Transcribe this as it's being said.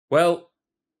Well,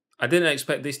 I didn't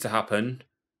expect this to happen.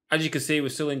 As you can see, we're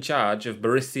still in charge of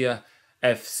Borussia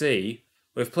FC.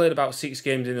 We've played about 6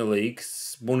 games in the league,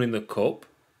 1 in the cup.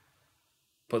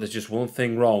 But there's just one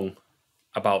thing wrong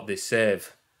about this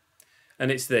save. And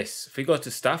it's this. If we go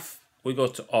to staff, we go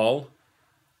to all.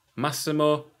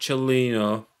 Massimo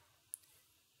Cellino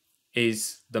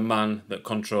is the man that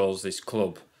controls this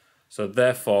club. So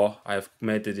therefore, I have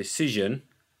made the decision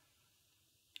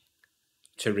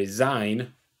to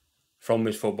resign from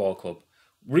this football club.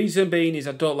 Reason being is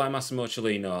I don't like Massimo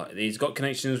Cellino. He's got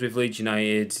connections with Leeds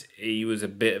United. He was a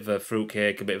bit of a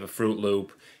fruitcake, a bit of a Fruit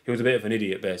Loop. He was a bit of an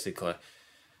idiot, basically.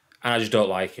 And I just don't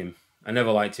like him. I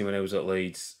never liked him when he was at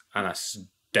Leeds. And I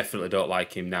definitely don't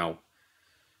like him now.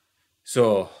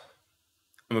 So,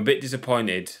 I'm a bit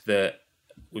disappointed that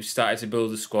we've started to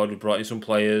build a squad. We brought in some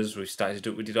players. We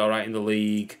did all right in the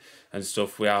league and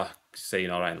stuff. We are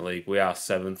saying all right in the league. We are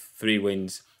 7th, 3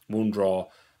 wins, 1 draw,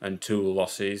 and 2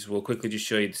 losses. We'll quickly just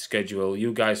show you the schedule.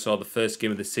 You guys saw the first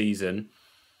game of the season,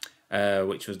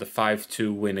 which was the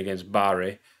 5-2 win against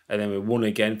Bari, and then we won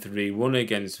again 3-1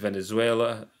 against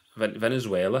Veneza,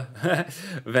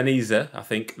 I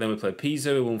think. Then we played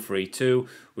Pisa, we won 3-2.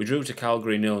 We drew to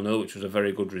Calgary 0-0, which was a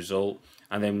very good result.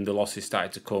 And then the losses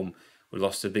started to come. We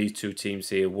lost to these 2 teams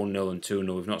here, 1-0 and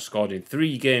 2-0. We've not scored in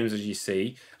 3 games, as you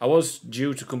see. I was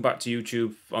due to come back to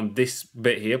YouTube on this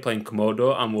bit here, playing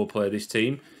Komodo, and we'll play this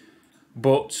team.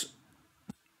 But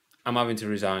I'm having to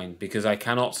resign because I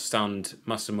cannot stand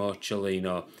Massimo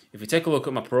Cellino. If you take a look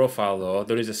at my profile, though,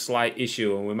 there is a slight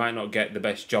issue and we might not get the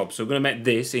best job. So we're going to make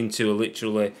this into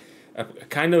literally a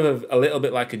kind of a little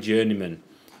bit like a journeyman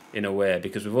in a way,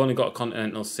 because we've only got a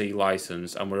Continental C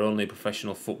licence and we're only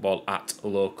professional football at a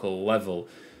local level.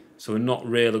 So we're not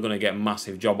really going to get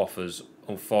massive job offers,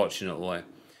 unfortunately.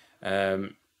 My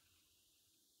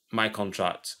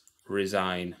contract,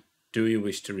 resign. Do you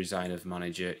wish to resign as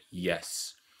manager?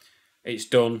 Yes. It's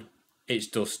done. It's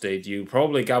dusted. You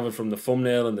probably gathered from the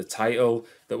thumbnail and the title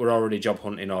that we're already job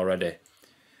hunting already.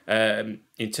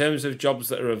 In terms of jobs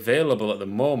that are available at the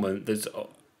moment, there's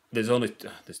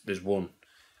one.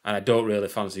 And I don't really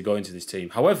fancy going to this team.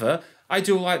 However, I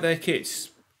do like their kits.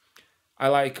 I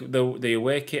like the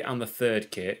away kit and the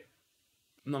third kit.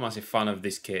 I'm not a massive fan of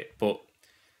this kit, but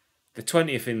the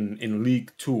 20th in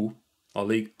League 2, or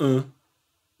League 1,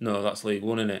 no, that's League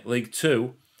 1, isn't it? League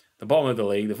 2, the bottom of the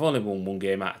league, they've only won 1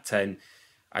 game out of 10.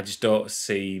 I just don't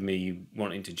see me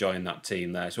wanting to join that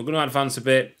team there. So we're going to advance a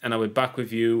bit, and I'll be back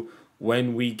with you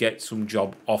when we get some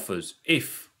job offers.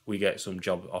 If we get some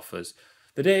job offers.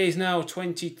 The day is now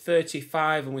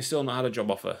 20:35 and we still not had a job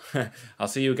offer. I'll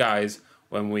see you guys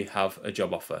when we have a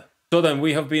job offer. So then,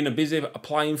 we have been busy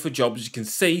applying for jobs. As you can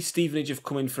see, Stevenage have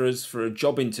come in for us for a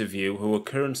job interview, who are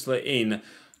currently in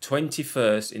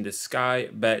 21st in the Sky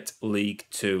Bet League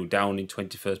 2, down in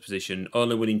 21st position,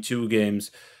 only winning 2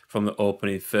 games from the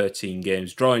opening 13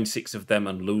 games, drawing 6 of them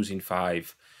and losing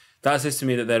 5. That says to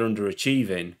me that they're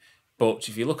underachieving. But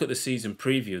if you look at the season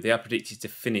preview, they are predicted to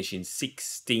finish in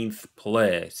 16th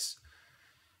place.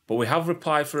 But we have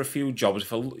applied for a few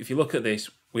jobs. If you look at this,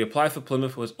 we applied for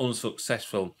Plymouth, was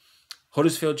unsuccessful.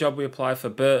 Huddersfield job we applied for,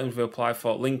 Burton we applied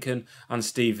for, Lincoln and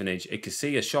Stevenage. You can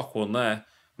see a shock one there.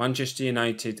 Manchester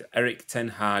United, Eric Ten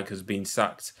Hag has been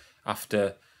sacked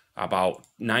after about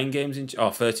 13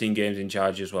 games in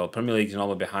charge as well. Premier League's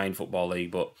normally behind Football League,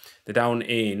 but they're down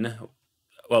in...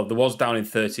 Well, there was down in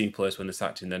 13th place when they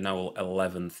sacked him. They're now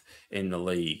 11th in the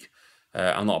league.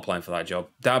 I'm not applying for that job.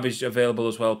 Derby's available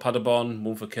as well. Paderborn,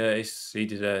 one for Curtis. He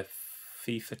did a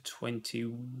FIFA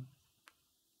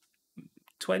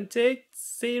 20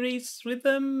 series with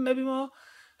them, maybe more.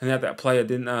 And they had that player,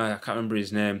 didn't they? I can't remember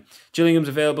his name. Gillingham's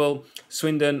available.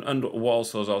 Swindon and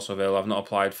Walsall's also available. I've not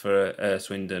applied for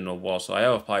Swindon or Walsall. I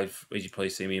have applied, as you probably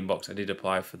see me inbox, I did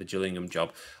apply for the Gillingham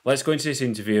job. Let's go into this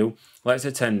interview. Let's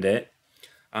attend it.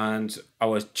 And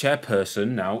our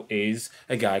chairperson now is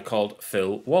a guy called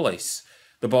Phil Wallace.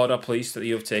 The board are pleased that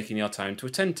you have taken your time to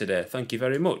attend today. Thank you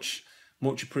very much.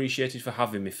 Much appreciated for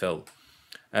having me, Phil.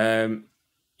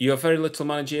 You have very little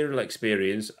managerial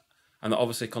experience, and that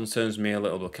obviously concerns me a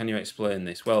little bit. Can you explain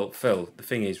this? Well, Phil, the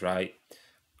thing is, right,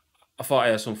 I thought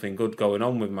I had something good going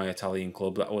on with my Italian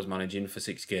club that I was managing for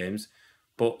 6 games,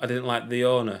 but I didn't like the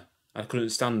owner. I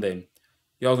couldn't stand him.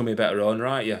 You're going to be a better owner,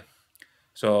 aren't you?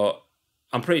 So...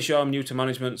 I'm pretty sure I'm new to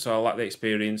management, so I lack the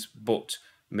experience, but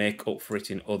make up for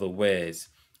it in other ways.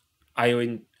 Why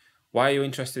are you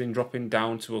interested in dropping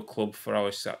down to a club for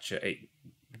our stature? It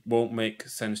won't make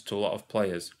sense to a lot of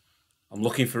players. I'm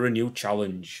looking for a new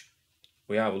challenge.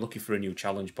 We're looking for a new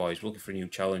challenge, boys. We're looking for a new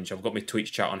challenge. I've got my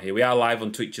Twitch chat on here. We are live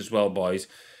on Twitch as well, boys.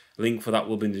 Link for that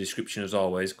will be in the description as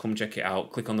always. Come check it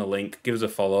out. Click on the link. Give us a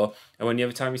follow. And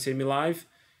every time you see me live,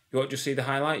 you won't just see the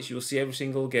highlights. You'll see every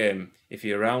single game. If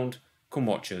you're around, come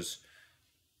watch us.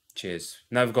 Cheers.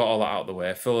 Now we've got all that out of the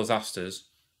way. Phil has asked us,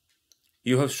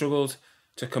 you have struggled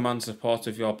to command support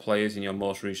of your players in your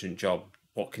most recent job.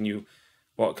 What can you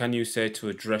say to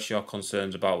address your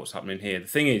concerns about what's happening here? The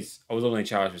thing is, I was only in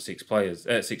charge for 6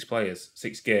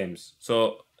 games.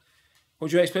 So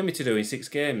what do you expect me to do in 6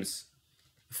 games?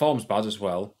 The form's bad as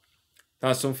well.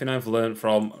 That's something I've learned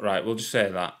from... Right, we'll just say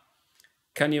that.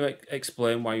 Can you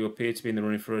explain why you appear to be in the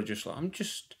running for a just...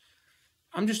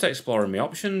 I'm just exploring my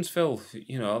options, Phil.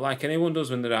 You know, like anyone does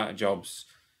when they're out of jobs.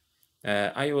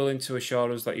 Are you willing to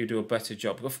assure us that you do a better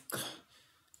job?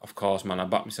 Of course, man. I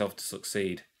back myself to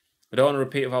succeed. I don't want to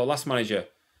repeat of our last manager,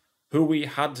 who we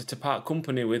had to part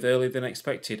company with earlier than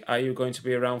expected. Are you going to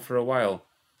be around for a while?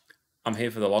 I'm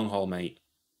here for the long haul, mate.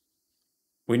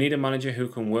 We need a manager who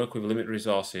can work with limited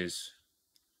resources.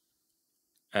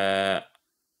 I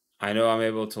know I'm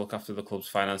able to look after the club's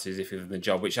finances if you're in the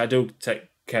job, which I do take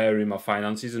care of my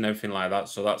finances and everything like that.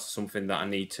 So that's something that I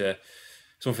need to,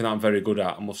 something that I'm very good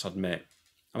at, I must admit.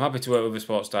 I'm happy to work with a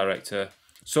sports director.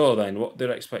 So then, what they're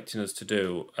expecting us to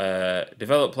do,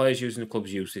 develop players using the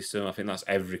club's youth system. I think that's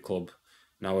every club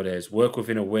nowadays. Work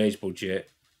within a wage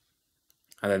budget.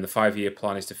 And then the 5-year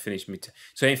plan is to finish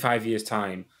so in 5 years'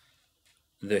 time,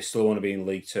 they still want to be in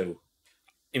League 2.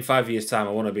 In 5 years' time,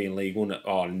 I want to be in League 1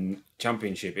 or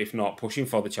Championship, if not pushing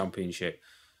for the Championship.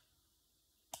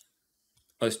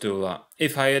 Let's do that.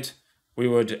 If hired, we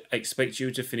would expect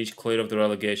you to finish clear of the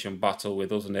relegation battle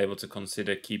with us unable to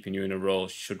consider keeping you in a role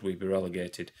should we be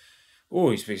relegated.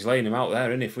 Oh, he's laying him out there,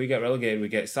 isn't he? If we get relegated, we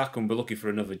get sacked and we're looking for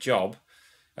another job.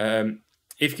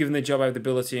 If given the job, I have the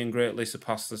ability and greatly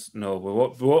surpass this... No, we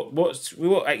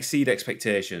won't exceed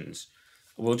expectations.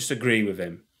 We'll just agree with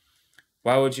him.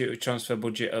 Why would you transfer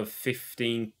budget of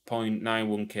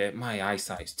 15.91k? My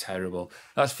eyesight's terrible.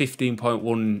 That's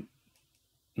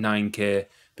 15.19k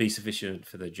be sufficient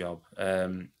for the job.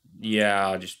 Yeah,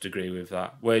 I'll just agree with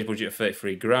that. Wage budget of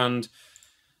 33 grand.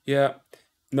 Yeah,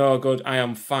 no good. I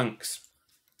am thanks.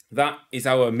 That is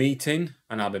our meeting,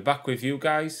 and I'll be back with you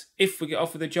guys if we get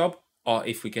offered the job or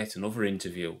if we get another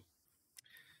interview.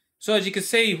 So as you can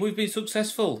see, we've been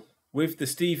successful with the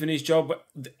Stevenage job.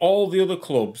 All the other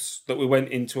clubs that we went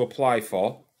in to apply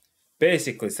for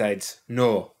basically said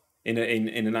no in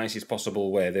the nicest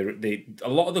possible way. A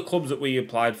lot of the clubs that we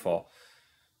applied for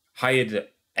hired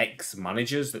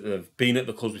ex-managers that have been at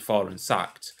the clubs before and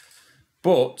sacked.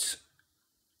 But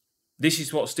this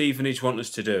is what Stevenage want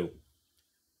us to do.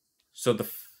 So the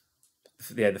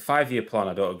 5-year plan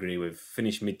I don't agree with.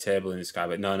 Finish mid-table in the Sky,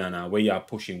 but no. We are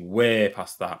pushing way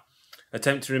past that.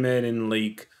 Attempt to remain in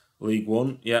League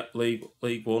 1. Yep,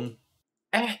 League 1.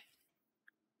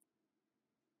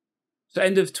 So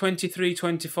end of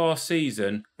 23-24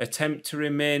 season, attempt to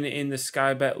remain in the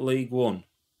Sky Bet League 1.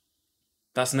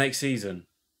 That's next season.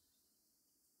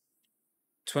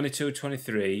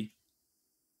 22-23.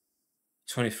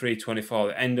 23-24,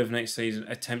 the end of next season,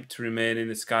 attempt to remain in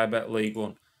the Sky Bet League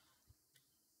 1.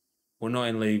 We're not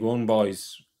in League 1,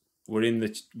 boys. We're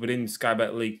in Sky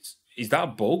Bet League. Is that a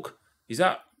bug? Is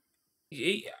that...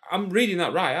 I'm reading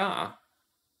that right, aren't I?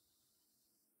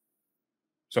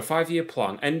 So 5-year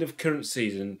plan, end of current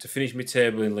season to finish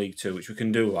mid-table in League 2, which we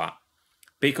can do that.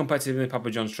 Be competitive in the Papa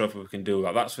John's Trophy, we can do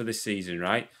that. That's for this season,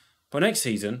 right? But next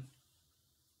season,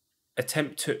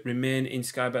 attempt to remain in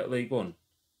Sky Bet League 1.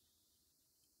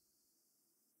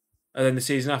 And then the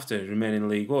season after, remain in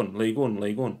League 1, League 1,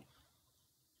 League 1.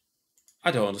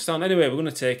 I don't understand. Anyway, we're going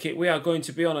to take it. We are going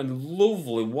to be on a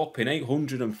lovely whopping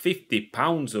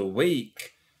 £850 a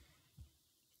week.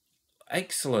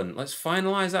 Excellent. Let's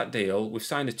finalise that deal. We've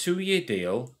signed a 2-year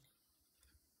deal.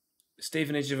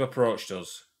 Stevenage have approached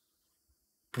us.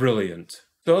 Brilliant.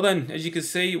 So then, as you can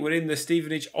see, we're in the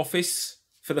Stevenage office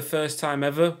for the first time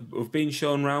ever. We've been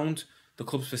shown round the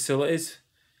club's facilities.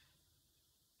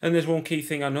 And there's one key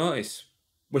thing I noticed.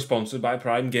 We're sponsored by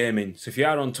Prime Gaming. So if you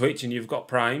are on Twitch and you've got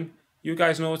Prime, you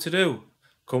guys know what to do.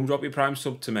 Come drop your Prime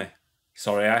sub to me.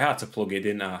 Sorry, I had to plug it,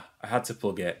 didn't I? I had to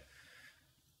plug it.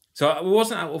 So we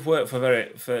wasn't out of work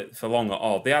for long at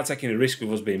all. They are taking a risk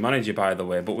with us being manager, by the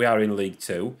way, but we are in League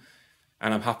 2.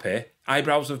 And I'm happy.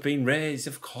 Eyebrows have been raised.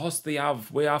 Of course they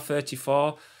have. We are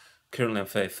 34. Currently I'm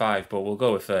 35, but we'll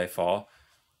go with 34.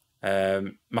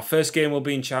 My first game will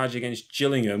be in charge against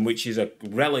Gillingham, which is a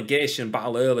relegation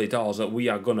battle early doors that we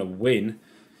are going to win.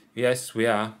 Yes, we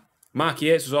are. Mark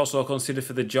Yates was also considered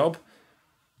for the job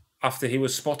after he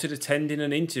was spotted attending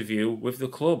an interview with the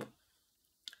club.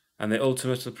 and they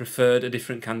ultimately preferred a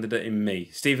different candidate in me.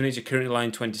 Stevenage are currently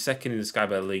lying 22nd in the Sky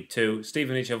Bet League 2.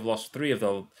 Stevenage have lost 3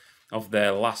 of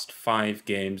their last 5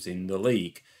 games in the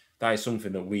league. That is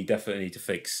something that we definitely need to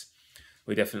fix.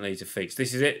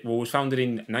 This is it. Well, it was founded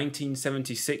in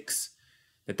 1976.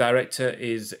 The director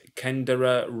is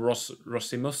Kendra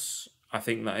Rosimus, I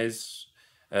think that is.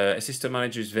 Assistant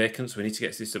manager is vacant, so we need to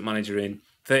get assistant manager in.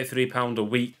 £33 a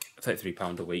week.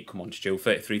 £33 a week, come on, Stu.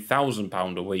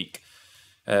 £33,000 a week.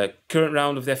 Current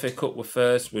round of the FA Cup were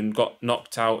first. We got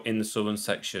knocked out in the Southern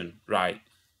section. Right.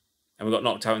 And we got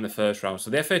knocked out in the first round. So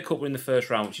the FA Cup were in the first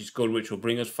round, which is good, which will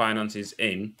bring us finances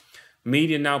in.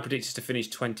 Media now predicted to finish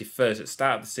 21st. At the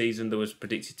start of the season, there was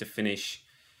predicted to finish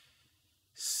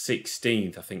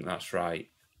 16th. I think that's right.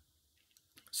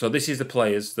 So this is the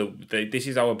players. This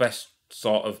is our best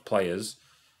sort of players.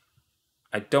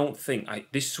 I don't think...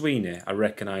 this Sweeney, I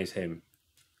recognise him.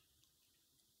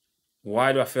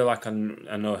 Why do I feel like I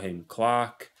know him?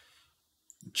 Clark.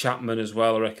 Chapman as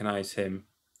well, I recognise him.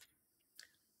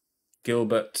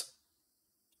 Gilbert.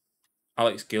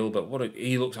 Alex Gilbert.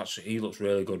 He looks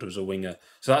really good as a winger.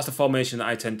 So that's the formation that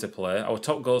I tend to play. Our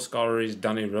top goal scorer is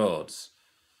Danny Rhodes,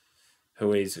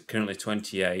 who is currently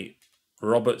 28.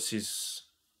 Roberts is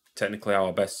technically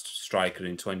our best striker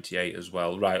in 28 as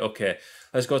well. Right, okay.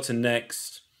 Let's go to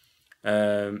next.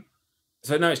 So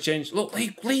now it's changed. Look,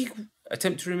 league.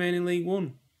 Attempt to remain in League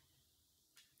 1.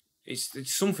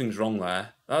 It's something's wrong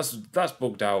there. That's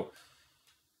bugged out.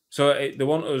 So they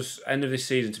want us, end of this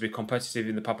season, to be competitive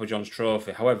in the Papa John's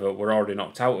Trophy. However, we're already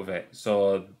knocked out of it.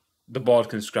 So the board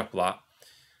can scrap that.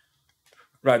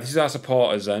 Right, this is our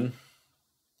supporters then.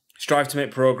 Strive to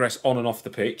make progress on and off the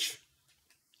pitch.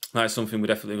 That's something we're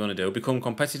definitely going to do. Become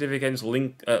competitive against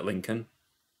Lincoln.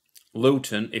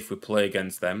 Luton, if we play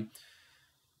against them.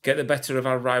 Get the better of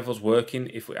our rivals working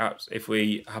if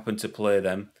we happen to play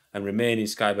them. And remain in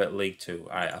Sky Bet League 2.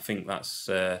 I think that's...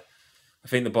 I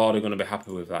think the board are going to be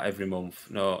happy with that every month.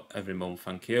 No, every month,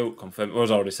 thank you. Confirm. It was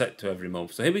already set to every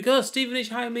month. So here we go. Stevenage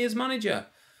hired me as manager.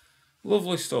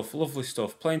 Lovely stuff, lovely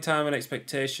stuff. Playing time and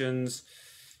expectations.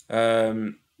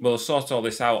 We'll sort all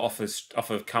this out off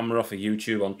of camera, off of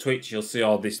YouTube. On Twitch, you'll see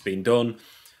all this being done.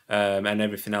 And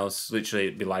everything else, literally,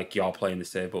 it'd be like you're playing the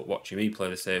save, but watching me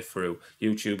play the save through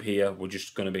YouTube here. We're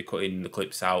just going to be cutting the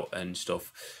clips out and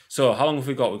stuff. So, how long have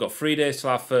we got? We've got 3 days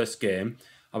till our first game.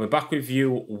 I'll be back with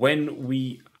you when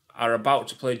we are about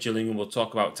to play Gillingham. We'll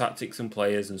talk about tactics and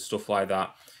players and stuff like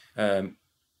that.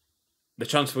 The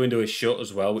transfer window is shut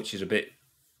as well, which is a bit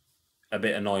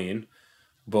annoying.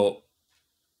 But,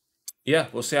 yeah,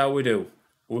 we'll see how we do.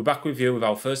 We'll be back with you with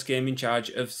our first game in charge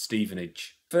of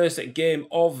Stevenage. First game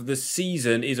of the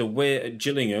season is away at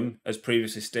Gillingham, as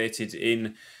previously stated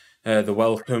in the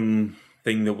welcome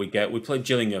thing that we get. We played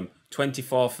Gillingham,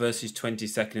 24th versus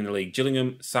 22nd in the league.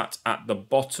 Gillingham sat at the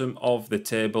bottom of the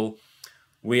table.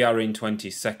 We are in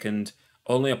 22nd.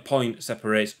 Only a point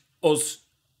separates us,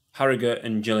 Harrogate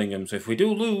and Gillingham. So if we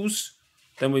do lose,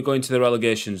 then we go into the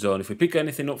relegation zone. If we pick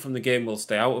anything up from the game, we'll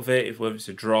stay out of it. Whether it's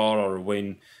a draw or a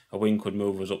win could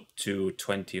move us up to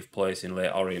 20th place in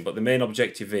Late Orient. But the main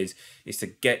objective is to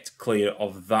get clear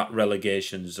of that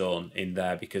relegation zone in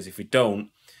there, because if we don't,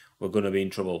 we're going to be in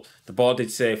trouble. The board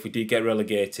did say if we did get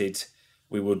relegated,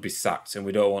 we would be sacked, and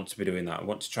we don't want to be doing that. We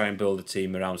want to try and build a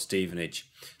team around Stevenage.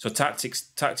 So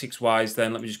tactics-wise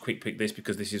then, let me just quick pick this,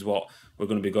 because this is what we're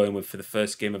going to be going with for the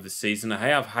first game of the season. I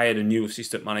have hired a new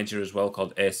assistant manager as well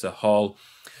called Asa Hall.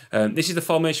 This is the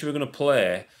formation we're going to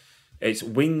play. It's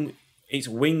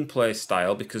wing play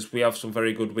style, because we have some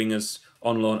very good wingers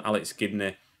on loan, Alex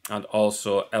Gibney and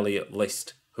also Elliot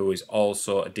List, who is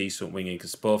also a decent winger. You can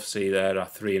both see there are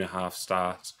 3.5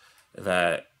 stars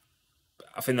there.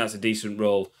 I think that's a decent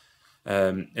role.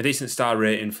 A decent star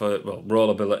rating for, well,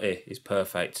 rollability is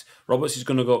perfect. Roberts is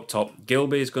going to go up top.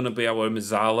 Gilby is going to be our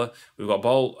Mazzala. We've got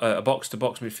a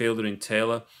box-to-box midfielder in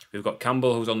Taylor. We've got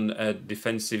Campbell, who's on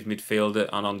defensive midfielder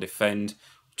and on defend.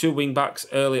 2 wing-backs,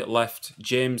 early at left.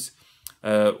 James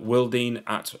Wildine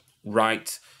at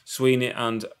right. Sweeney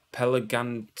and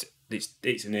Pelagant.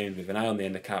 It's a name with an I on the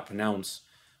end I can't pronounce.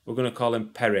 We're going to call him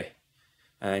Perry.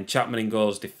 And Chapman in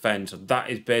goals, defend. So that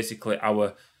is basically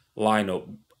our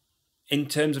lineup. In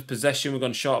terms of possession, we're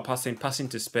going short passing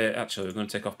to space. Actually, we're going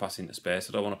to take off passing to space.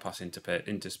 I don't want to pass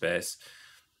into space.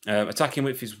 Attacking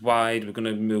width is wide. We're going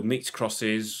to move mixed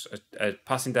crosses.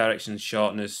 Passing direction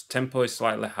shortness. Tempo is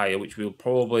slightly higher, which we'll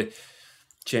probably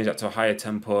change that to a higher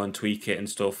tempo and tweak it and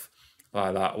stuff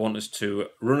like that. I want us to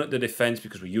run at the defence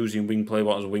because we're using wing play. I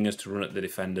want us wingers to run at the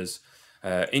defenders.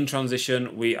 In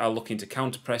transition, we are looking to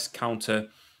counter-press, counter.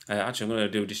 Actually, I'm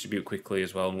going to do distribute quickly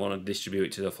as well. I'm going to distribute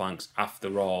it to the flanks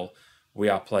after all. we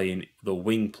are playing the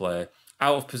wing play.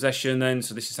 Out of possession then,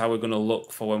 so this is how we're going to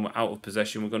look for when we're out of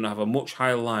possession. We're going to have a much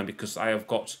higher line because I have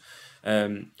got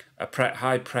a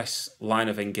high press line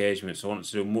of engagement, so I want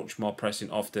to do much more pressing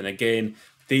often. Again,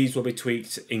 these will be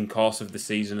tweaked in course of the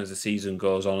season as the season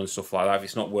goes on and stuff like that. If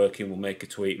it's not working, we'll make a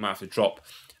tweak. Might have to drop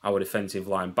our defensive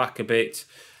line back a bit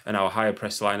and our higher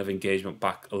press line of engagement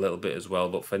back a little bit as well.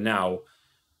 But for now,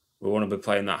 we want to be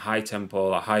playing that high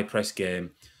tempo, that high press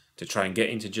game to try and get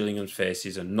into Gillingham's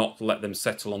faces and not let them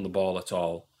settle on the ball at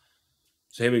all.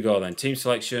 So here we go then. Team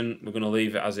selection, we're going to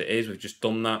leave it as it is. We've just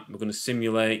done that. We're going to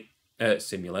simulate. We're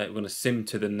going to sim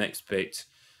to the next bit.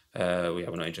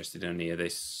 We're not interested in any of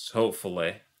this.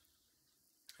 Hopefully,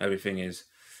 everything is...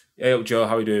 Hey, Joe,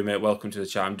 how are you doing, mate? Welcome to the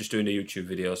chat. I'm just doing a YouTube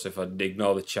video, so if I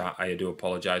ignore the chat, I do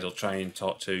apologise. I'll try and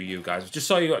talk to you guys. I just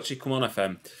saw you actually come on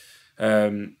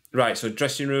FM. Right, so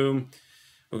dressing room.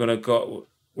 We're going to go...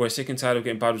 We're sick and tired of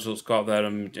getting bad results got there,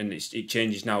 and it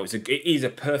changes now. It is a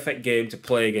perfect game to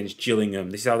play against Gillingham.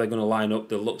 This is how they're going to line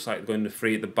up. It looks like they're going to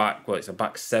 3 at the back. Well, it's a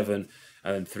back 7,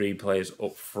 and then 3 players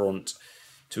up front.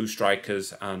 2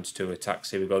 strikers and 2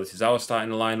 attacks. Here we go. This is our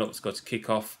starting lineup. Let's go to kick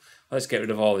off. Let's get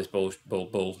rid of all this bull.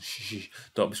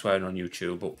 Don't be swearing on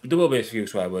YouTube, but there will be a few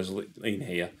swear words in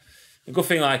here. The good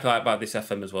thing I like about this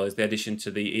FM as well is the addition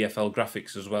to the EFL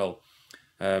graphics as well.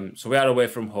 So we are away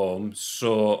from home.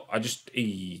 So I just...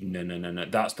 No.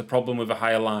 That's the problem with a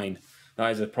higher line.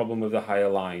 That is a problem with a higher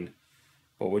line.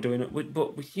 But we're doing it...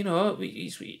 But, you know, it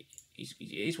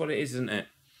is what it is, isn't it?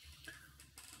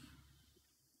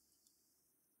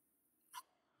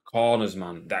 Corners,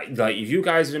 man. Like, if you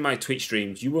guys are in my Twitch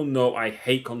streams, you will know I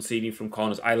hate conceding from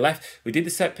corners. We did the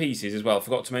set pieces as well. I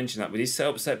forgot to mention that. We did set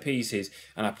up set pieces,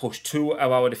 and I pushed 2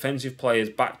 of our defensive players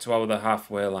back to our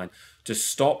halfway line to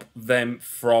stop them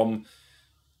from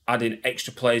adding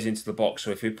extra players into the box.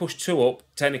 So if we push 2 up,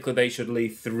 technically they should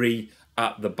leave 3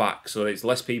 at the back. So it's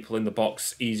less people in the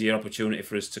box, easier opportunities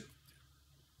for us to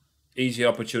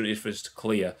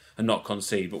clear and not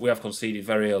concede. But we have conceded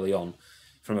very early on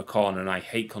from a corner, and I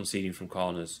hate conceding from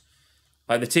corners.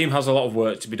 Like, the team has a lot of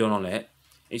work to be done on it.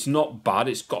 It's not bad.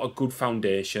 It's got a good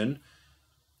foundation.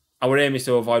 Our aim is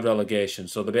to avoid relegation,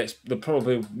 so there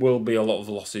probably will be a lot of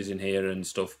losses in here and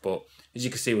stuff, but as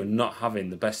you can see, we're not having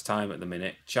the best time at the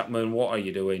minute. Chapman, what are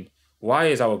you doing? Why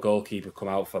has our goalkeeper come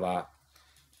out for that?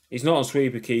 He's not on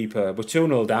sweeper keeper. We're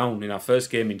 2-0 down in our first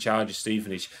game in charge of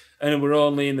Stevenage, and we're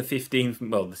only in the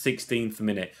 16th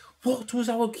minute. What was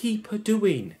our keeper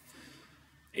doing?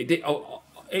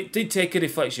 It did take a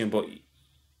deflection, but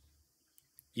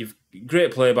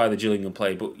great play by the Gillingham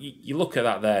play. But you look at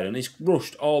that there, and he's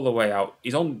rushed all the way out.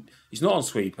 He's not on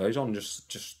sweeper. He's on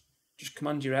just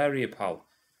command your area, pal.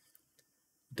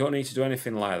 Don't need to do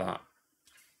anything like that.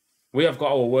 We have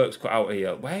got our works cut out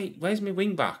here. Where's my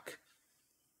wing back?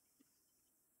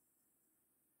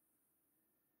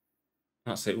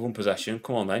 That's it. 1 possession.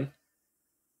 Come on then.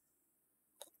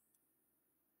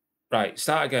 Right,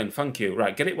 start again. Thank you.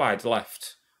 Right, get it wide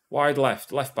left. Wide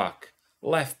left. Left back.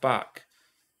 Left back.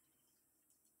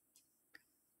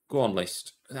 Go on,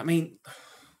 List. I mean...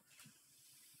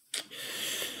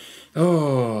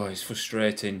 Oh, it's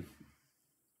frustrating.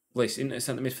 List, into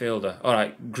centre midfielder. All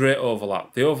right, great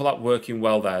overlap. The overlap working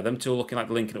well there. Them two looking like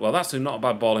linking it well. That's not a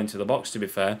bad ball into the box, to be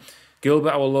fair.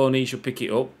 Gilbert, our low knee, should pick it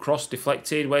up. Cross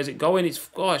deflected. Where's it going? It's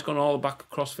gone all back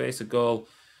across face of goal.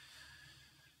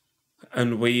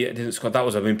 And we didn't score. That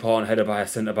was an important header by a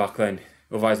centre-back then.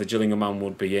 Otherwise, the Gillingham man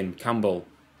would be in. Campbell.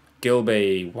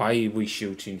 Gilby. Why are we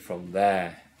shooting from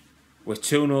there? We're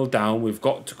 2-0 down. We've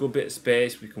got a good bit of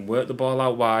space. We can work the ball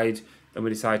out wide. Then we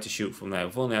decide to shoot from there.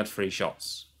 We've only had 3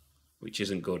 shots, which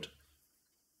isn't good.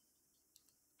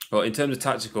 But in terms of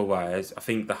tactical wise, I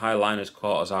think the high line has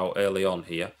caught us out early on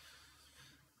here.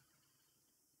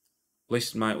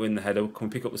 List might win the header. Can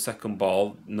we pick up the second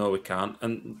ball? No, we can't.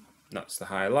 And... that's the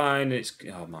high line. It's,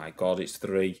 oh my God, it's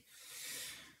 3.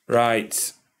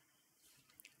 Right.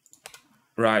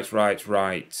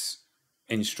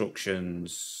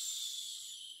 Instructions.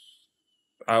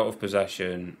 Out of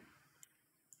possession.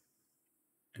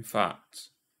 In fact,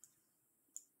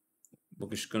 we're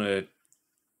just going to...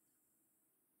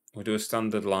 we'll do a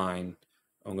standard line.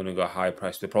 I'm going to go high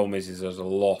press. The problem is there's a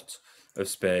lot of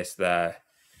space there.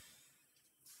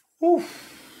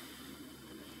 Oof.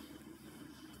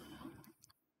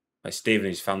 Like,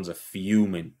 Stevenage fans are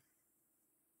fuming.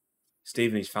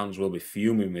 Stevenage fans will be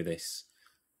fuming with this.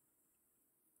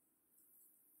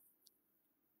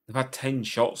 They've had 10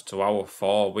 shots to our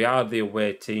 4. We are the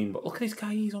away team, but look at this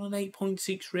guy. He's on an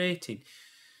 8.6 rating.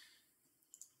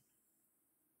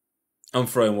 I'm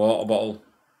throwing water bottle.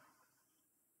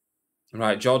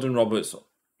 Right, Jordan Roberts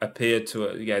appeared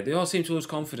to... Yeah, they all seem to lose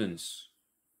confidence.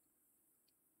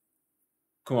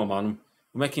 Come on, man.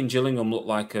 We're making Gillingham look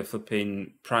like a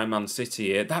flipping prime Man City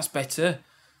here. That's better.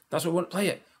 That's what we want to play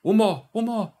it. One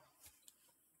more.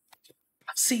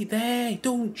 See there,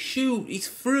 don't shoot. He's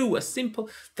through. A simple...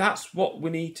 That's what we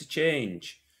need to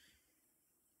change.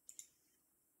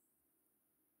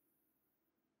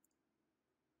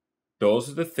 Those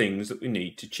are the things that we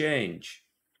need to change.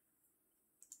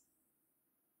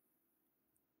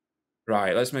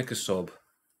 Right, let's make a sub.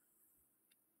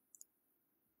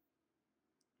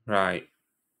 Right.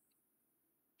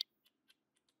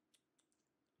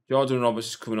 Jordan Roberts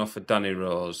is coming off for Danny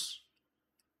Rose.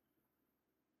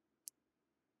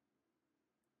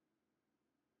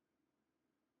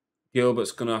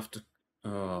 Gilbert's going to have to...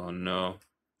 Oh, no.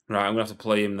 Right, I'm going to have to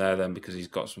play him there then because he's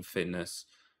got some fitness.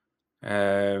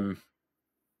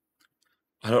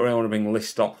 I don't really want to bring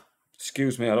List off.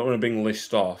 Excuse me, I don't want to bring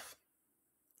List off.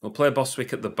 We'll play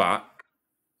Bostwick at the back.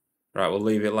 Right, we'll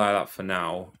leave it like that for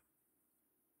now.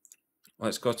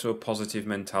 Let's go to a positive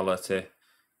mentality.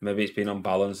 Maybe it's been on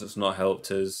balance that's not helped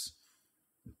us.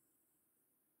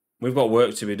 We've got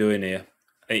work to be doing here.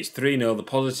 And it's 3-0. The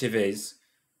positive is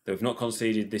that we've not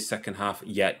conceded this second half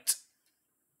yet.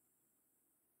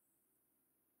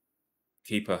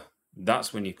 Keeper,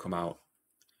 that's when you come out.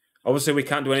 Obviously, we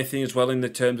can't do anything as well in the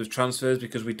terms of transfers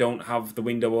because we don't have the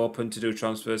window open to do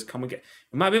transfers. Can we get...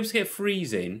 We might be able to get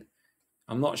frees in.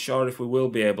 I'm not sure if we will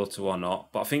be able to or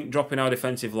not. But I think dropping our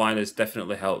defensive line has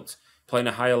definitely helped. Playing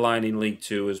a higher line in League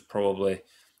 2 has probably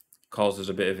caused us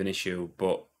a bit of an issue.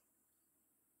 But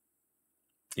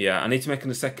yeah, I need to make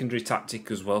a secondary tactic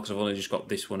as well because I've only just got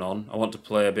this one on. I want to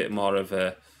play a bit more of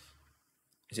a...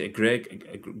 Is it a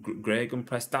Greg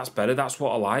press? That's better. That's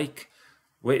what I like.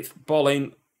 With ball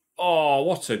in... Oh,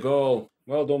 what a goal.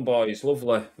 Well done, boys.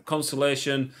 Lovely. The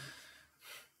consolation.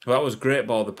 Well, that was a great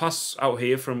ball. The pass out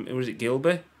here from, was it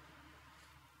Gilby?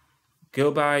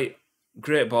 Gilby,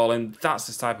 great ball in. That's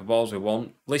the type of balls we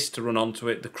want. List to run onto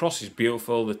it. The cross is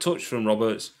beautiful. The touch from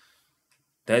Roberts.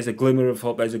 There's a glimmer of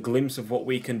hope. There's a glimpse of what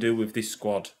we can do with this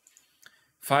squad.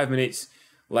 5 minutes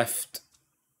left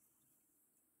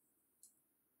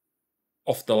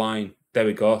off the line. There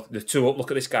we go. The 2 up.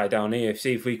 Look at this guy down here.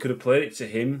 See if we could have played it to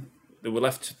him. We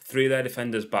left 3 of their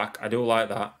defenders back. I do like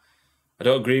that. I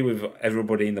don't agree with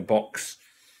everybody in the box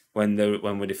when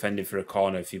we're defending for a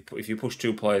corner. If you push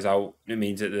 2 players out, it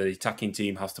means that the attacking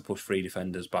team has to push 3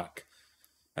 defenders back.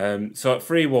 So at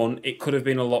 3-1, it could have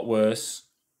been a lot worse.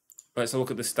 Let's have a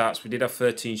look at the stats. We did have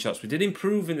 13 shots. We did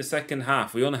improve in the second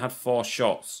half. We only had 4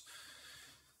 shots.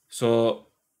 So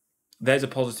there's a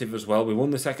positive as well. We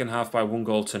won the second half by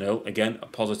 1-0. Again, a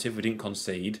positive. We didn't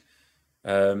concede.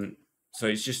 So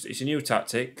it's a new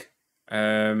tactic.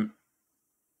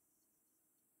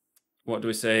 What do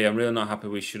we say? I'm really not happy.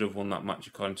 We should have won that match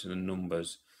according to the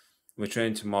numbers. We're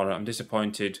training tomorrow. I'm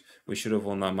disappointed. We should have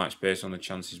won that match based on the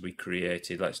chances we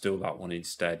created. Let's do that one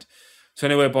instead. So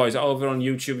anyway, boys, over on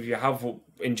YouTube, if you have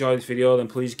enjoyed this video, then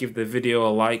please give the video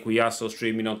a like. We are still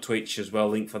streaming on Twitch as well.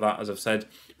 Link for that, as I've said,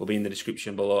 will be in the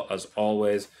description below, as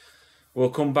always. We'll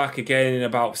come back again in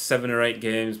about 7 or 8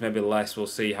 games, maybe less. We'll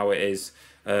see how it is.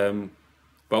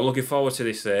 But I'm looking forward to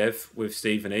this save with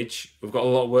Stevenage. We've got a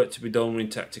lot of work to be done in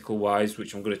tactical-wise,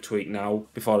 which I'm going to tweak now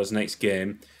before this next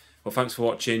game. Well, thanks for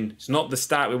watching. It's not the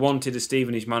start we wanted as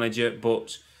Stevenage manager,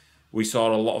 but we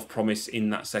saw a lot of promise in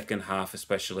that second half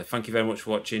especially. Thank you very much for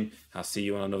watching. I'll see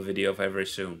you on another video very, very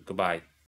soon. Goodbye.